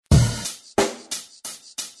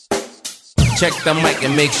check the mic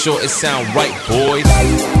and make sure it sound right, boys.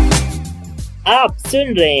 आप सुन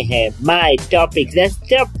रहे हैं My Topic Let's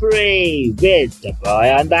Pray with the boy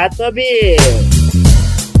on that mobile.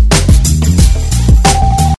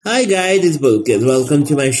 Hi guys, it's Bulkis. Welcome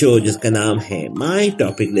to my show जिसका नाम है My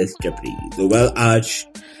Topic Let's Pray. तो आज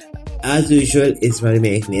as usual इस बार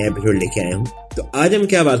मैं एक नया एपिसोड लेके आया हूँ. तो आज हम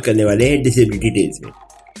क्या बात करने वाले हैं डिसेबिलिटी डेज में.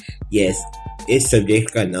 यस, इस सब्जेक्ट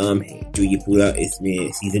का नाम है जो ये पूरा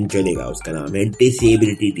इसमें सीजन चलेगा उसका नाम है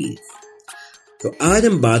डिसेबिलिटी डेज. तो आज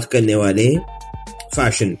हम बात करने वाले हैं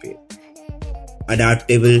फैशन पे,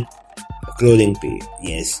 अडैप्टेबल क्लोथिंग पे.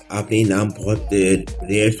 यस, आपने ये नाम बहुत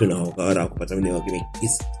रेयर सुना होगा और आपको पता नहीं होगा कि मैं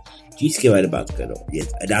किस चीज के बारे में बात कर रहा हूँ.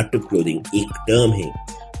 यस, अडैप्टिव क्लोथिंग एक टर्म है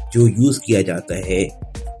जो यूज किया जाता है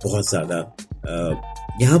बहुत ज्यादा,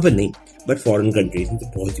 यहाँ पर नहीं बट फॉरेन कंट्रीज में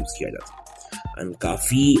तो बहुत यूज किया जाता है. एंड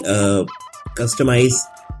काफी कस्टमाइज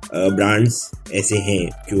ब्रांड्स ऐसे हैं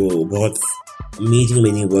जो बहुत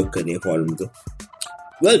अमेजिंग वर्क कर रहे हैं फॉरेन में. तो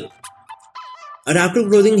वेल, अडैप्टिव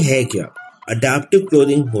क्लोथिंग है क्या? अडैप्टिव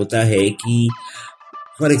क्लोथिंग होता है कि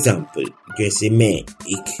फॉर एग्जाम्पल जैसे मैं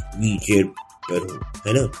एक व्हीलचेयर पर हूँ,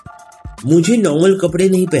 है ना, मुझे नॉर्मल कपड़े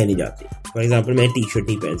नहीं पहने जाते. फॉर एग्जाम्पल मैं टी शर्ट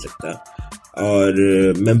नहीं पहन सकता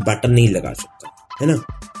और मैं बटन नहीं लगा सकता, है ना.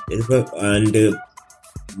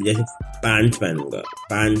 जैसे पैंट्स पहनूंगा,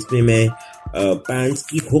 पैंट्स में मैं पैंट्स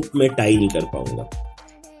की हुक में टाई नहीं कर पाऊंगा.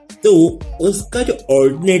 तो उसका जो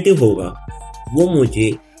ऑल्टरनेटिव होगा वो मुझे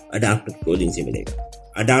अडैप्टिव क्लोथिंग से मिलेगा.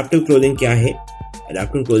 अडैप्टिव क्लोथिंग क्या है?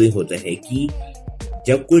 अडैप्टिव क्लोथिंग होता है कि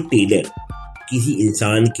जब कोई टेलर किसी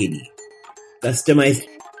इंसान के लिए कस्टमाइज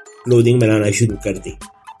क्लोथिंग बनाना शुरू कर दे,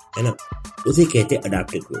 है ना, उसे कहते हैं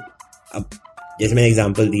अडैप्टिव क्लोथिंग. अब जैसे मैंने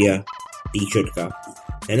एग्जांपल दिया टी शर्ट का,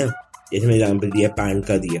 है ना, जैसे मैंने एग्जांपल दिया पैंट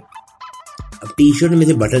का दिया. अब टी शर्ट में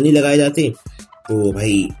से बटन नहीं लगाए जाते तो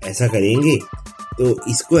भाई ऐसा करेंगे तो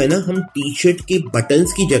इसको है ना हम टी शर्ट के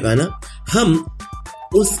बटन्स की जगह ना हम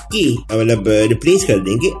उसके मतलब रिप्लेस कर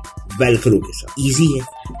देंगे वेलक्रो के साथ. इजी है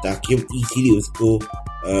ताकि हम इजीली उसको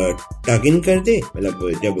टग इन कर दे,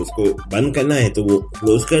 मतलब जब उसको बंद करना है तो वो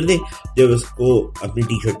क्लोज कर दे, जब उसको अपनी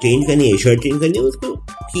टी शर्ट चेंज करनी है, शर्ट चेंज करनी है, उसको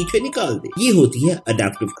खींच कर निकाल दे. ये होती है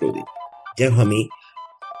अडैप्टिव क्लोथिंग. जब हमें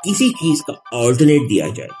किसी चीज का ऑल्टरनेट दिया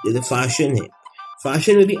जाए, जैसे फैशन है,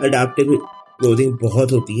 फैशन में भी अडैप्टिव क्लोथिंग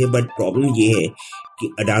बहुत होती है. बट प्रॉब्लम ये है कि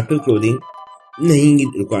अडैप्टिव क्लोथिंग नहीं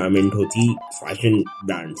रिक्वायरमेंट होती फैशन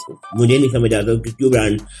ब्रांड्स को. मुझे नहीं समझ आता कि क्यों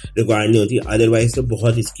ब्रांड रिक्वायर नहीं होती. अदरवाइज तो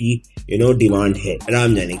बहुत इसकी डिमांड है.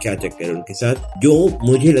 आराम जाने क्या चक्कर है उनके साथ. जो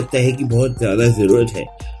मुझे लगता है कि बहुत ज्यादा जरूरत है,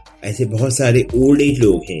 ऐसे बहुत सारे ओल्ड एज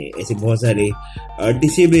लोग हैं, ऐसे बहुत सारे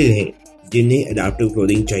डिसेबल हैं जिन्हें अडैप्टिव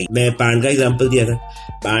क्लोथिंग चाहिए. मैं पैंट का एग्जांपल दिया था.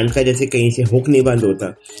 पैंट का जैसे कहीं से हुक नहीं बंद होता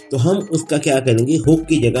तो हम उसका क्या करेंगे, हुक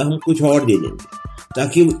की जगह हम कुछ और दे देंगे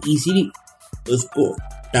ताकि वो इजीली उसको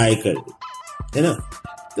टाई कर दे, है ना.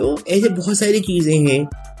 तो ऐसे बहुत सारी चीजें हैं.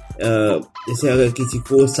 जैसे अगर किसी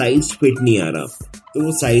को साइज फिट नहीं आ रहा तो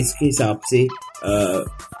वो साइज के हिसाब से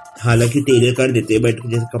हालांकि टेलर कर देते हैं, बट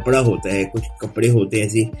जैसे कपड़ा होता है, कुछ कपड़े होते हैं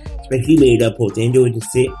ऐसे स्पेशली मेड अप होते हैं जो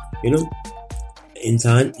जिससे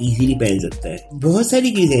इंसान इजीली पहन सकता है. बहुत सारी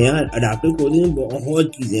चीजें हैं यार अडैप्टिव क्लोथिंग में,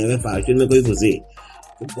 बहुत चीजें हैं. अगर फैशन में कोई घुसे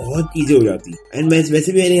तो बहुत चीजें हो जाती है. एंड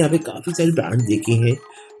वैसे भी मैंने यहाँ पे काफी सारे ब्रांड देखे हैं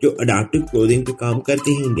जो अडैप्टिव क्लोथिंग पे काम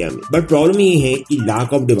करते हैं इंडिया में. बट प्रॉब्लम ये है कि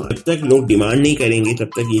लैक ऑफ डिमांड. जब तक लोग डिमांड नहीं करेंगे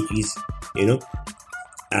तब तक ये चीज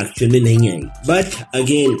एक्शन में नहीं आएगी. बट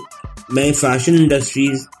अगेन मैं फैशन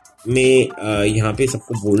इंडस्ट्रीज में यहाँ पे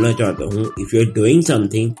सबको बोलना चाहता हूँ, if you are doing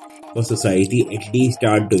something for society at least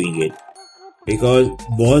start doing it, because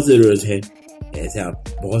बहुत ज़रूरत है. ऐसे आप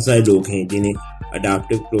बहुत सारे लोग हैं जिन्हें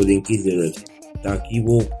अडैप्टिव क्लोथिंग की ज़रूरत है ताकि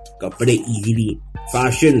वो कपड़े इजीली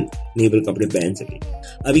फैशनेबल कपड़े पहन सकें.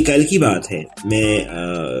 अभी कल की बात है, मैं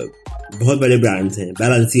बहुत बड़े ब्रांड्स हैं,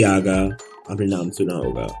 बैलेंसियागा आपने नाम सुना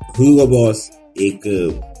होगा, ह्यूगो बॉस एक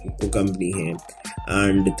कंपनी है,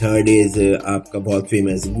 एंड थर्ड इज आपका बहुत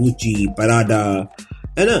फेमस गुची, पराडा,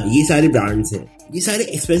 है ना. ये सारे ब्रांड्स हैं, ये सारे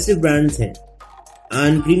एक्सपेंसिव ब्रांड्स हैं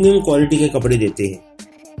एंड प्रीमियम क्वालिटी के कपड़े देते हैं.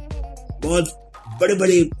 बहुत बड़े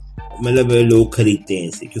बड़े मतलब लोग खरीदते हैं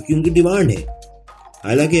इसे क्योंकि उनकी डिमांड है.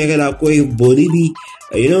 हालांकि अगर आपको एक बोरी भी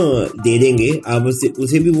दे देंगे आप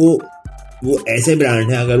उसे भी वो ऐसे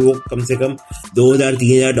ब्रांड है, अगर वो कम से कम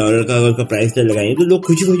 $2,000-3,000 का अगर प्राइस तक लगाएंगे तो लोग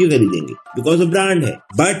खुशी खरीदेंगे बिकॉज वो ब्रांड है.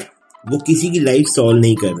 बट वो किसी की लाइफ सॉल्व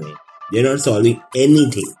नहीं कर रहे हैं. They are not solving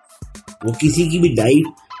anything. वो किसी की भी लाइफ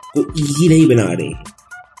को इजी नहीं बना रहे हैं.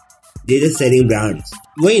 They are selling brands.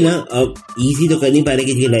 वही ना, अब इजी तो कर नहीं पा रहे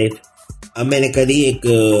किसी की लाइफ. अब मैंने कल ही एक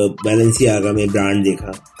बैलेंसियागा में ब्रांड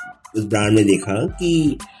देखा. उस ब्रांड में देखा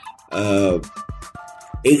कि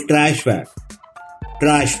एक ट्रैश बैग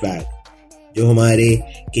जो हमारे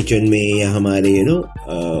किचन में या हमारे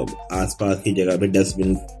आसपास की जगह पे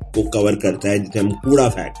डस्टबिन को कवर करता है, जिसे हम कूड़ा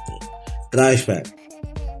फेंकते हैं, ट्रैश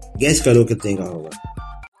बैग। गैस करो कितने का होगा,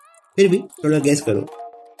 फिर भी थोड़ा गैस करो,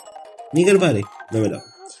 नहीं कर पा रहे? मैं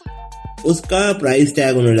बताऊं, उसका प्राइस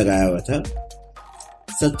टैग उन्होंने लगाया हुआ था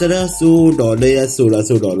 $1700 या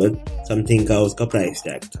 $1600 समथिंग का उसका प्राइस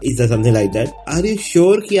टैग था। Is something like that. Are you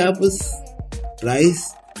sure कि आप उस प्राइस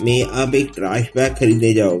में आप एक ट्रैश बैग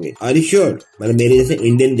खरीदने जाओगे? Are you sure? मतलब मेरे जैसे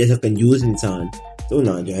इंडियन जैसा कंजूस इंसान तो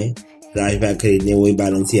ना जाए ट्रैश बैग खरीदने वही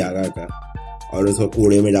बैलेंसियागा का और उसको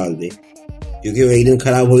कूड़े में डाल दे, क्योंकि वो एक दिन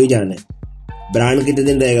खराब हो ही जाना है। ब्रांड कितने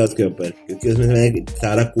दिन रहेगा उसके ऊपर, क्योंकि उसमें मैं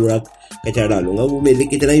सारा कूड़ा कचरा डालूंगा, वो मेरे लिए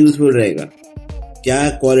कितना यूजफुल रहेगा, क्या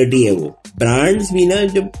क्वालिटी है वो। ब्रांड्स भी ना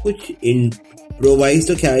जब कुछ इम्प्रोवाइज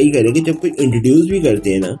तो क्या ही करेंगे, जब कुछ इंट्रोड्यूस भी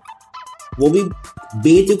करते हैं ना, वो भी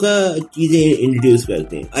बेतुका चीजें इंट्रोड्यूस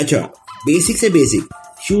करते हैं। अच्छा, बेसिक से बेसिक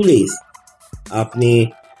शू लेस आपने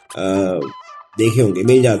देखे होंगे,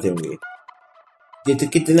 मिल जाते होंगे।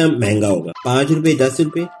 कितना महंगा होगा? ₹5,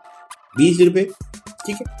 ₹10, ₹20,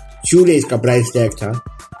 ठीक है। शू लेस का प्राइस टैग था,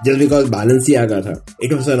 जस्ट बिकॉज बैलेंस ही आ गया था,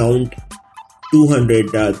 इट वॉज अराउंड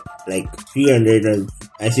 200 लाइक 300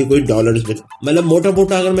 ऐसे कोई डॉलर्स में। मतलब मोटा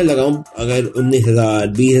मोटा अगर मैं लगाऊं, अगर 19,000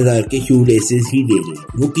 20,000 के शू लेसेस ही दे रहे हैं,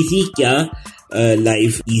 वो किसी क्या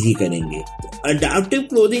लाइफ इजी करेंगे। अडैप्टिव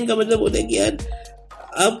क्लोथिंग का मतलब होता है कि यार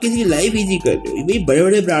आप किसी की लाइफ इजी कर रहे हो। भाई बड़े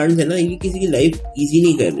बड़े ब्रांड्स है ना, ये किसी की लाइफ इजी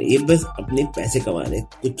नहीं कर रहे, ये बस अपने पैसे कमा रहे,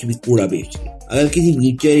 कुछ भी कूड़ा बेच के। अगर किसी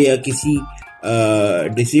टीचर या किसी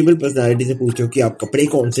डिसेबल पर्सनालिटी से पूछो कि आप कपड़े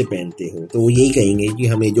कौन से पहनते हो, तो वो यही कहेंगे कि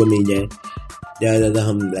हमें जो मिल जाए, ज़्यादा ज़्यादा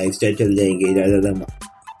हम लाइफस्टाइल चल जाएंगे, ज़्यादा ज़्यादा हम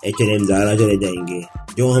H&M ज़ारा चले जाएंगे,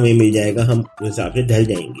 जो हमें मिल जाएगा हम उस हिसाब से ढल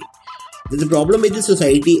जाएंगे। The problem with the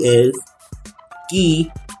society is कि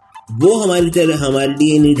वो हमारे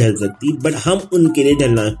लिए नहीं ढल सकती, बट हम उनके लिए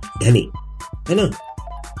ढले, है ना।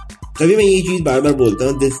 तभी मैं ये चीज़ बार बार बोलता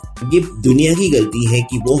हूँ, ये दुनिया की गलती है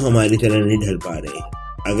कि वो हमारी तरह नहीं ढल पा रहे हैं।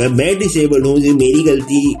 अगर मैं डिसेबल्ड हूँ, ये मेरी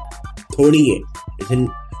गलती थोड़ी है,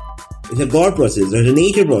 it's a God process, it's a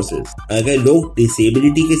nature process. अगर लोग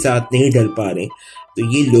डिसेबिलिटी के साथ नहीं ढल पा रहे तो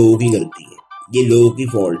ये लोगों की गलती है, ये लोगों की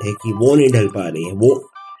फॉल्ट है कि वो नहीं ढल पा रहे हैं,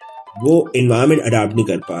 वो एनवायरनमेंट अडॉप्ट नहीं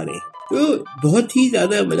कर पा रहे हैं। तो बहुत ही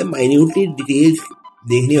ज़्यादा मतलब माइन्यूटली डिटेल्स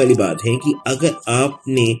देखने वाली बात है कि अगर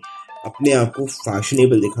आपने अपने आप को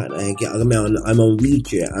फैशनेबल दिखाना है कि अगर मैं I am on wheel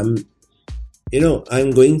chair, I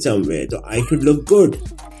am going somewhere, तो आई शुड लुक गुड।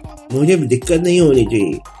 मुझे दिक्कत नहीं होनी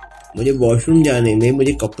चाहिए, मुझे वॉशरूम जाने में,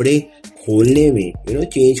 मुझे कपड़े खोलने में,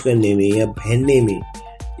 चेंज करने में या पहनने में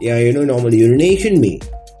या नॉर्मल यूरिनेशन में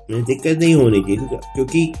मुझे दिक्कत नहीं होनी चाहिए।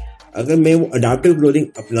 क्योंकि अगर मैं वो अडैप्टिव क्लोथिंग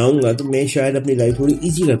अपनाऊंगा तो मैं शायद अपनी लाइफ थोड़ी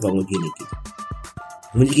इजी कर पाऊंगा जीने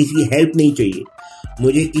की। मुझे किसी की हेल्प नहीं चाहिए,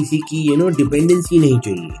 मुझे किसी की डिपेंडेंसी नहीं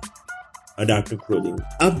चाहिए। अडैप्टिव क्लोथिंग,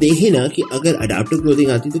 आप देखें ना कि अगर अडैप्टिव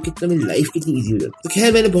क्लोथिंग आती तो कितना मेरी लाइफ कितनी इजी हो जाती। तो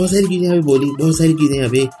खैर, मैंने बहुत सारी चीजें यहाँ पे बोली, बहुत सारी चीजें यहाँ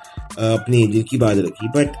पे अपने दिल की बात रखी,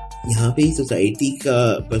 बट यहाँ पे सोसाइटी का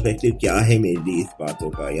पर्सपेक्टिव क्या है मेरे लिए इस बातों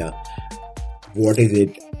का, या what is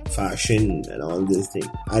it, fashion and all this thing,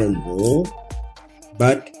 I don't know,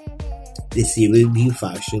 but disabled भी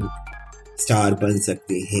fashion स्टार बन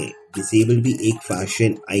सकते हैं, disabled भी एक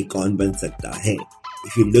फैशन आइकॉन बन सकता है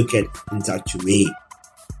if you look at in such way,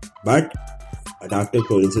 but adaptive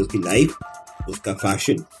clothing से उसकी लाइफ, उसका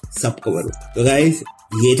फैशन सब कवर होता। तो गाइस,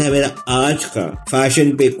 ये था मेरा आज का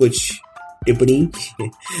फैशन पे कुछ टिप्पणी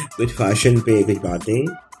कुछ फैशन पे कुछ बातें।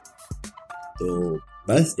 तो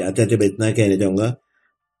बस जाते जाते इतना कहना चाहूंगा,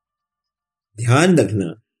 ध्यान रखना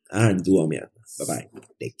एंड दुआ में आना। Bye bye,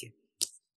 take care.